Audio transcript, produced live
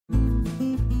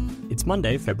It's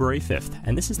Monday, February 5th,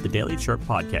 and this is the Daily Chirp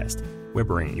Podcast. We're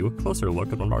bringing you a closer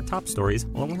look at one of our top stories,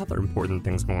 along with other important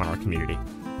things going on in our community.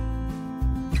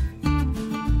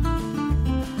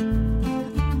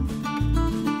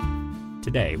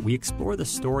 Today, we explore the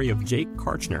story of Jake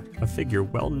Kartchner, a figure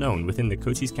well known within the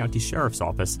Cochise County Sheriff's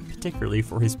Office, particularly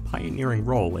for his pioneering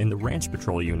role in the Ranch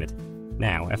Patrol Unit.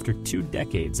 Now, after 2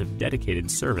 decades of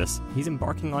dedicated service, he's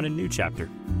embarking on a new chapter.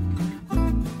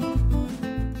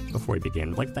 Before we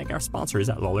begin, I'd like to thank our sponsors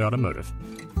at Lolly Automotive.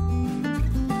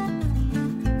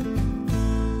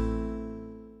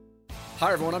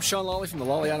 Hi everyone, I'm Sean Lawley from the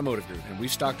Lawley Automotive Group, and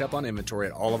we've stocked up on inventory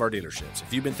at all of our dealerships.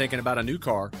 If you've been thinking about a new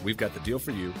car, we've got the deal for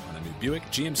you on a new Buick,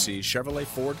 GMC, Chevrolet,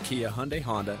 Ford, Kia, Hyundai,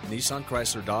 Honda, Nissan,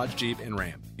 Chrysler, Dodge, Jeep, and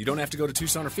Ram. You don't have to go to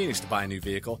Tucson or Phoenix to buy a new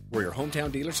vehicle. We're your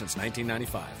hometown dealer since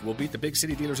 1995. We'll beat the big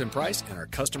city dealers in price, and our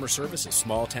customer service is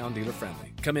small town dealer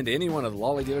friendly. Come into any one of the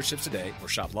Lawley dealerships today or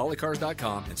shop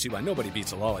lawleycars.com and see why nobody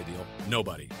beats a Lawley deal.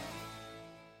 Nobody.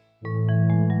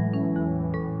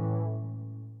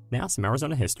 Now some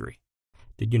Arizona history.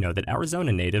 Did you know that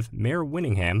Arizona native Mare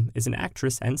Winningham is an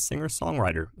actress and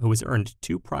singer-songwriter who has earned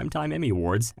 2 Primetime Emmy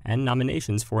Awards and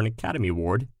nominations for an Academy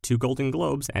Award, 2 Golden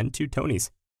Globes, and 2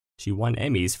 Tonys? She won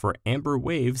Emmys for Amber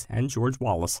Waves and George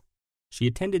Wallace. She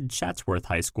attended Chatsworth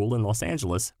High School in Los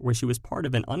Angeles, where she was part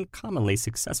of an uncommonly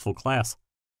successful class.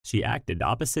 She acted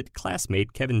opposite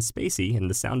classmate Kevin Spacey in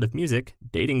The Sound of Music,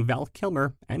 dating Val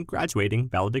Kilmer, and graduating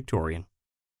valedictorian.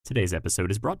 Today's episode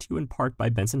is brought to you in part by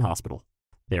Benson Hospital.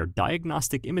 Their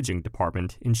diagnostic imaging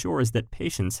department ensures that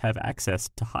patients have access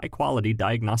to high-quality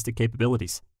diagnostic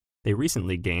capabilities. They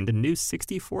recently gained a new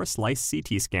 64-slice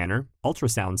CT scanner,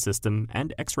 ultrasound system,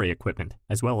 and X-ray equipment,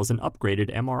 as well as an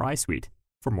upgraded MRI suite.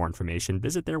 For more information,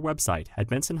 visit their website at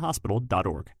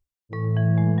bensonhospital.org.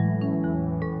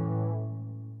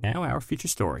 Now our feature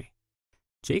story.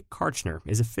 Jake Kartchner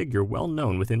is a figure well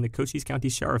known within the Cochise County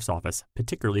Sheriff's Office,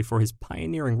 particularly for his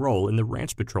pioneering role in the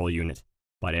Ranch Patrol Unit.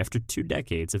 But after 2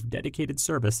 decades of dedicated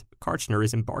service, Kartchner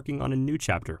is embarking on a new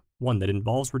chapter, one that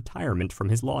involves retirement from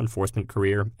his law enforcement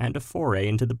career and a foray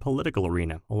into the political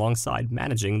arena alongside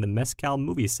managing the Mescal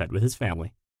movie set with his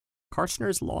family.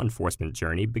 Kartchner's law enforcement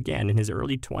journey began in his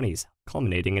early 20s,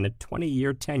 culminating in a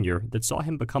 20-year tenure that saw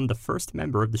him become the first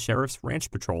member of the Sheriff's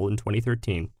Ranch Patrol in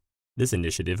 2013. This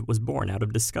initiative was born out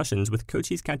of discussions with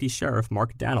Cochise County Sheriff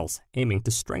Mark Dannels, aiming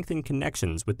to strengthen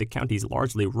connections with the county's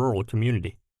largely rural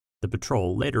community. The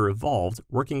patrol later evolved,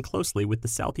 working closely with the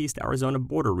Southeast Arizona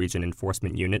Border Region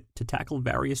Enforcement Unit to tackle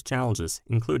various challenges,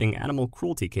 including animal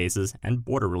cruelty cases and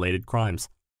border-related crimes.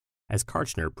 As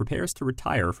Kartchner prepares to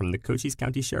retire from the Cochise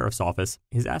County Sheriff's Office,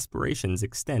 his aspirations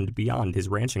extend beyond his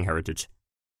ranching heritage.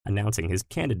 Announcing his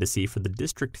candidacy for the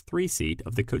District 3 seat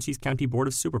of the Cochise County Board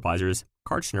of Supervisors,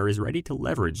 Kartchner is ready to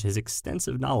leverage his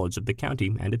extensive knowledge of the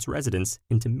county and its residents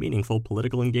into meaningful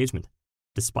political engagement.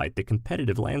 Despite the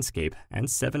competitive landscape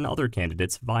and 7 other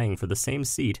candidates vying for the same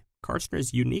seat,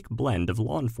 Kartchner's unique blend of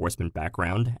law enforcement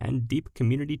background and deep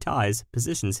community ties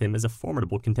positions him as a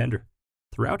formidable contender.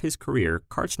 Throughout his career,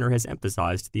 Kartchner has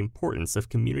emphasized the importance of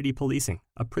community policing,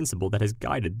 a principle that has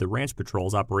guided the Ranch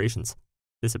Patrol's operations.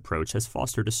 This approach has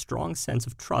fostered a strong sense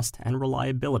of trust and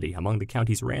reliability among the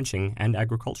county's ranching and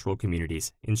agricultural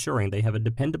communities, ensuring they have a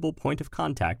dependable point of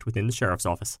contact within the Sheriff's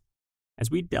Office. As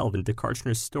we delve into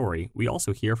Kartchner's story, we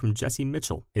also hear from Jesse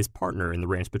Mitchell, his partner in the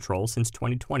Ranch Patrol since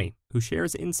 2020, who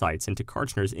shares insights into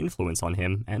Kartchner's influence on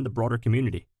him and the broader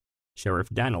community. Sheriff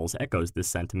Dannels echoes this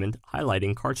sentiment,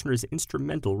 highlighting Kartchner's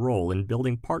instrumental role in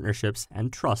building partnerships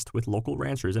and trust with local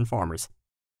ranchers and farmers.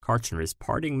 Kartchner's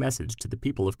parting message to the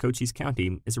people of Cochise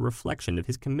County is a reflection of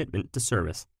his commitment to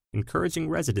service, encouraging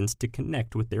residents to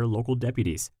connect with their local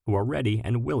deputies, who are ready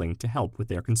and willing to help with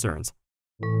their concerns.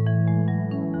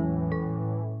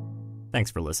 Thanks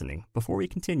for listening. Before we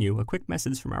continue, a quick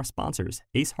message from our sponsors,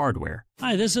 Ace Hardware.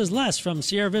 Hi, this is Les from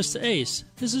Sierra Vista Ace.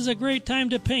 This is a great time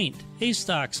to paint. Ace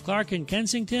stocks Clark &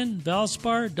 Kensington,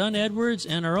 Valspar, Dunn Edwards,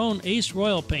 and our own Ace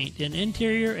Royal Paint in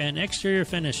interior and exterior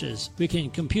finishes. We can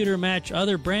computer match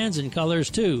other brands and colors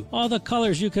too. All the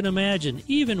colors you can imagine,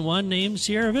 even one named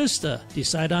Sierra Vista.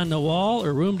 Decide on the wall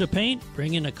or room to paint,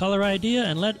 bring in a color idea,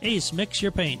 and let Ace mix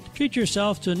your paint. Treat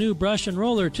yourself to a new brush and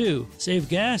roller too. Save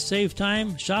gas, save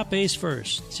time, shop Ace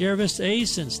first. Sierra Vista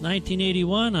Ace since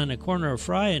 1981 on the corner of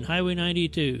Fry and Highway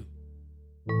 92.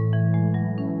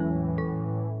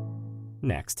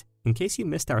 Next, in case you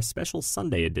missed our special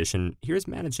Sunday edition, here's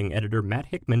managing editor Matt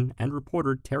Hickman and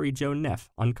reporter Terry Jo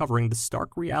Neff uncovering the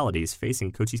stark realities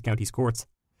facing Cochise County's courts.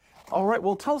 All right.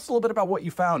 Well, tell us a little bit about what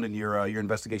you found in your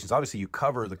investigations. Obviously, you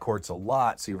cover the courts a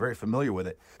lot, so you're very familiar with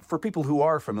it. For people who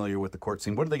are familiar with the court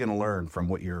scene, what are they going to learn from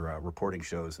what your reporting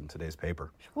shows in today's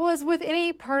paper? Well, as with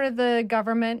any part of the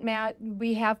government, Matt,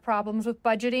 we have problems with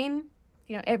budgeting.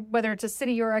 Whether it's a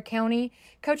city or a county.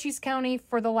 Cochise County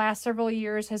for the last several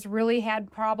years has really had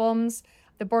problems.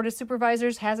 The Board of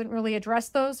Supervisors hasn't really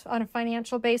addressed those on a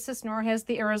financial basis, nor has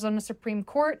the Arizona Supreme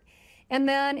Court. And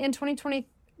then in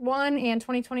 2021 and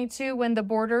 2022, when the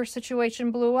border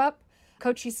situation blew up,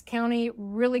 Cochise County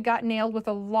really got nailed with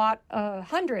a lot,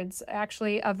 hundreds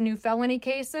actually, of new felony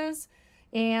cases.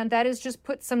 And that has just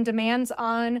put some demands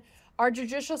on our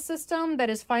judicial system that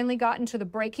has finally gotten to the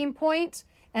breaking point.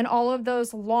 And all of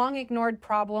those long ignored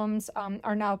problems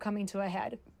are now coming to a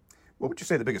head. What would you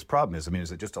say the biggest problem is? I mean,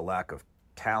 is it just a lack of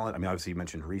talent? I mean, obviously you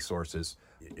mentioned resources.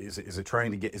 Is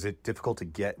it difficult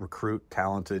to recruit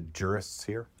talented jurists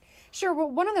here? Sure. Well,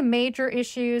 one of the major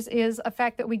issues is a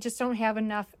fact that we just don't have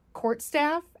enough court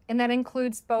staff, and that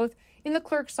includes both in the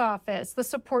clerk's office, the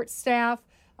support staff,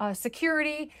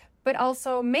 security, but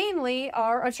also mainly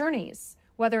our attorneys,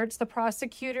 whether it's the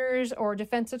prosecutors or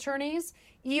defense attorneys.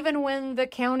 Even when the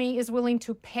county is willing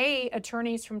to pay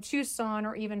attorneys from Tucson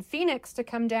or even Phoenix to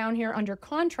come down here under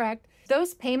contract,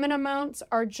 those payment amounts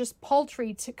are just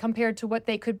paltry compared to what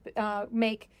they could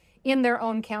make in their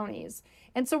own counties.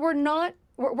 And so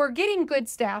we're getting good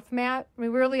staff, Matt. We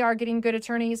really are getting good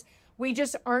attorneys. We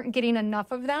just aren't getting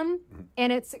enough of them.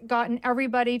 And it's gotten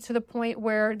everybody to the point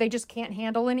where they just can't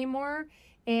handle anymore.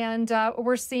 And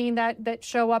we're seeing that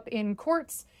show up in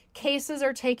courts. Cases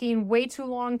are taking way too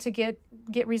long to get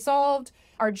resolved.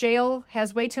 Our jail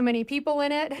has way too many people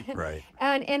in it. Right.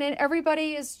 and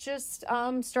everybody is just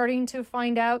starting to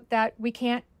find out that we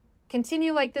can't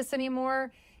continue like this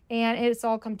anymore, and it's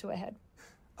all come to a head.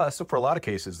 So for a lot of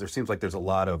cases, there seems like there's a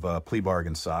lot of plea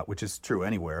bargains sought, which is true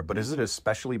anywhere. But is it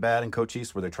especially bad in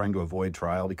Cochise where they're trying to avoid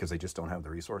trial because they just don't have the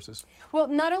resources? Well,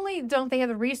 not only don't they have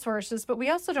the resources, but we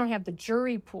also don't have the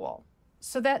jury pool.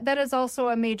 So that is also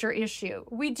a major issue.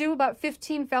 We do about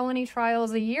 15 felony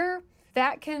trials a year.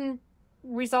 That can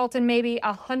result in maybe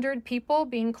 100 people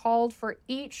being called for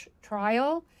each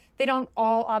trial. They don't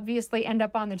all obviously end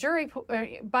up on the jury pool,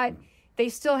 but they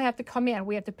still have to come in.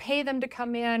 We have to pay them to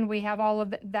come in. We have all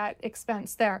of that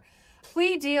expense there.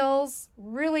 Plea deals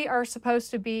really are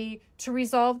supposed to be to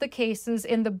resolve the cases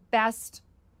in the best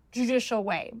judicial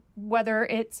way, whether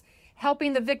it's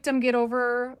helping the victim get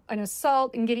over an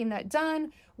assault and getting that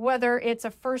done, whether it's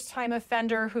a first-time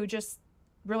offender who just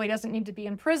really doesn't need to be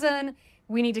in prison.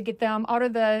 We need to get them out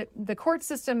of the court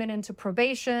system and into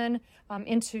probation,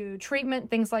 into treatment,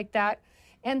 things like that.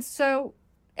 And so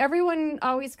everyone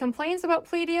always complains about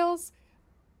plea deals,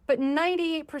 but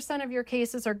 98% of your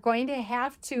cases are going to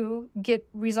have to get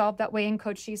resolved that way in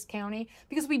Cochise County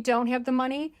because we don't have the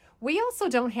money. We also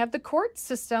don't have the court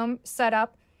system set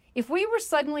up. If we were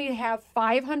suddenly to have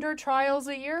 500 trials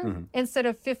a year instead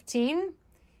of 15,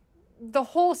 the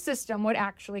whole system would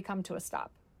actually come to a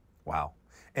stop. Wow.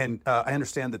 And I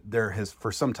understand that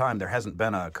for some time, there hasn't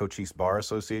been a Cochise Bar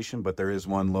Association, but there is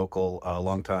one local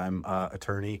longtime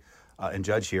attorney and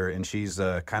judge here, and she's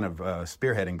kind of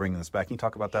spearheading bringing this back. Can you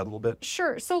talk about that a little bit?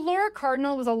 Sure. So Laura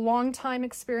Cardinal was a longtime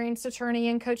experienced attorney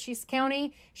in Cochise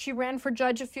County. She ran for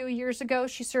judge a few years ago.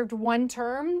 She served one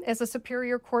term as a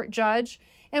Superior Court judge.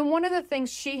 And one of the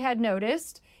things she had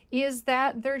noticed is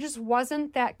that there just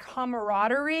wasn't that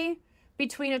camaraderie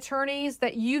between attorneys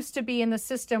that used to be in the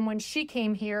system when she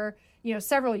came here,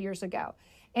 several years ago.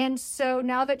 And so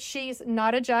now that she's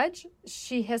not a judge,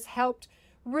 she has helped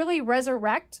really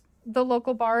resurrect the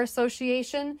local bar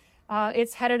association.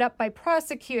 It's headed up by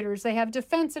prosecutors. They have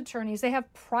defense attorneys. They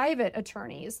have private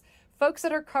attorneys, folks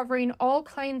that are covering all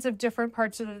kinds of different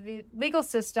parts of the legal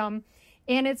system.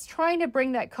 And it's trying to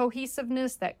bring that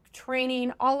cohesiveness, that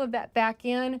training, all of that back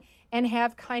in and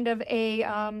have kind of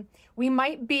we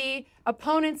might be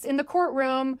opponents in the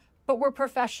courtroom, but we're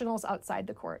professionals outside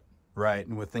the court. Right.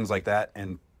 And with things like that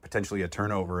and potentially a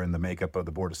turnover in the makeup of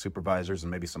the Board of Supervisors and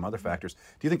maybe some other factors, do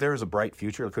you think there is a bright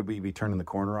future? Could we be turning the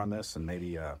corner on this and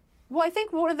maybe... Well, I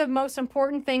think one of the most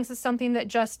important things is something that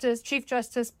Chief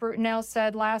Justice Brutinel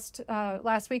said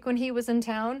last week when he was in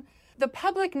town. The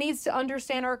public needs to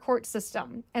understand our court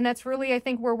system. And that's really, I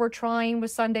think, where we're trying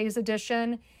with Sunday's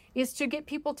edition, is to get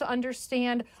people to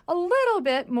understand a little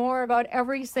bit more about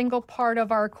every single part of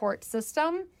our court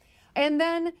system. And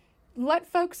then let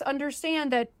folks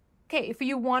understand that, okay, if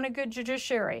you want a good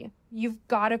judiciary, you've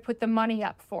got to put the money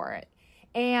up for it.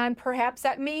 And perhaps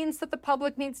that means that the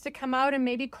public needs to come out and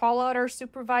maybe call out our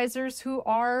supervisors who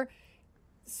are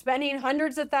spending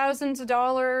hundreds of thousands of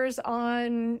dollars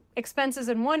on expenses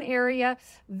in one area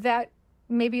that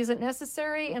maybe isn't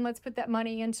necessary, and let's put that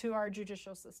money into our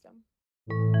judicial system.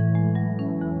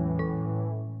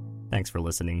 Thanks for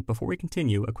listening. Before we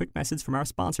continue, a quick message from our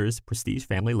sponsors, Prestige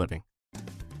Family Living.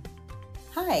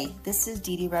 Hi, this is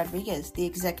Dee Dee Rodriguez, the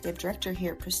Executive Director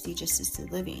here at Prestige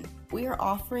Assisted Living. We are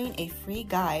offering a free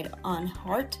guide on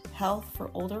heart health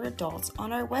for older adults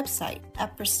on our website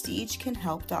at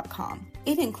prestigecanhelp.com.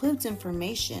 It includes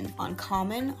information on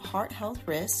common heart health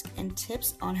risks and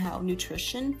tips on how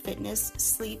nutrition, fitness,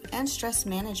 sleep, and stress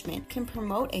management can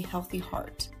promote a healthy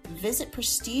heart. Visit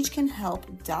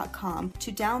prestigecanhelp.com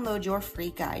to download your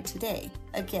free guide today.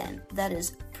 Again, that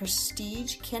is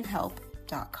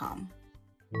prestigecanhelp.com.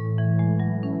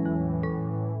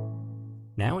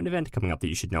 Now an event coming up that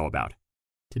you should know about.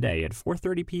 Today at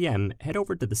 4:30 p.m., head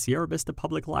over to the Sierra Vista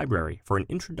Public Library for an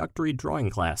introductory drawing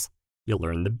class. You'll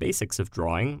learn the basics of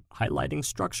drawing, highlighting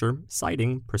structure,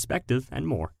 sighting, perspective, and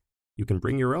more. You can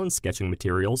bring your own sketching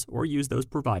materials or use those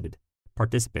provided.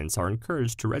 Participants are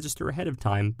encouraged to register ahead of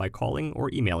time by calling or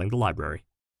emailing the library.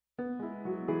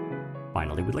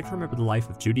 Finally, we'd like to remember the life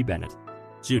of Judy Bennett.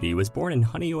 Judy was born in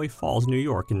Honeoye Falls, New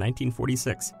York in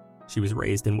 1946. She was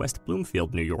raised in West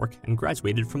Bloomfield, New York, and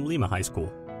graduated from Lima High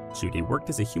School. Judy worked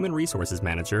as a human resources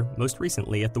manager, most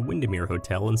recently at the Windermere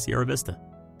Hotel in Sierra Vista.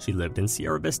 She lived in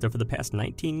Sierra Vista for the past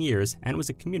 19 years and was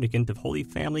a communicant of Holy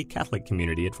Family Catholic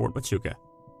Community at Fort Huachuca.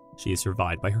 She is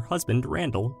survived by her husband,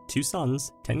 Randall, 2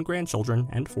 sons, 10 grandchildren,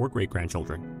 and 4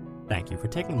 great-grandchildren. Thank you for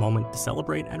taking a moment to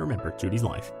celebrate and remember Judy's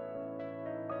life.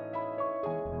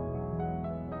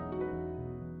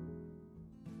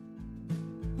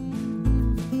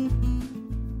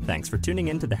 Thanks for tuning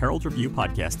in to the Herald Review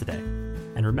podcast today.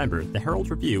 And remember, the Herald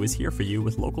Review is here for you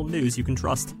with local news you can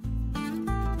trust.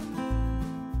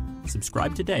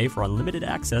 Subscribe today for unlimited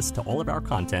access to all of our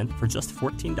content for just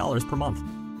 $14 per month.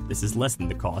 This is less than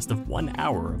the cost of 1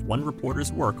 hour of one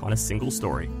reporter's work on a single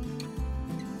story.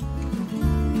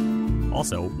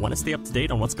 Also, want to stay up to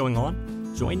date on what's going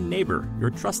on? Join Neighbor, your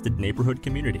trusted neighborhood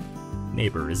community.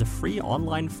 Neighbor is a free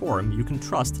online forum you can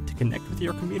trust to connect with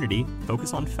your community,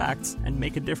 focus on facts, and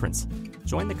make a difference.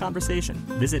 Join the conversation.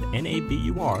 Visit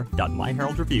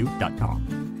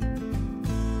nabur.myheraldreview.com.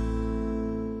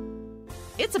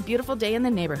 It's a beautiful day in the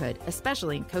neighborhood,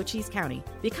 especially in Cochise County.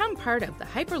 Become part of the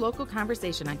hyperlocal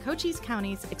conversation on Cochise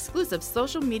County's exclusive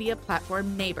social media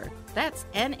platform, Neighbor. That's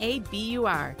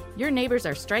NABUR. Your neighbors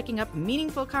are striking up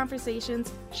meaningful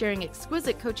conversations, sharing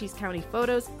exquisite Cochise County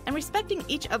photos, and respecting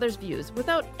each other's views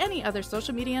without any other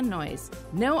social media noise.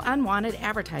 No unwanted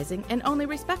advertising and only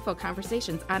respectful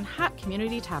conversations on hot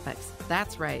community topics.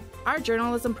 That's right. Our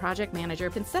journalism project manager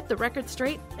can set the record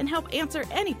straight and help answer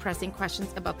any pressing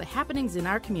questions about the happenings in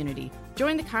our community.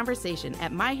 Join the conversation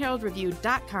at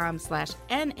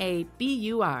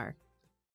myheraldreview.com/NABUR.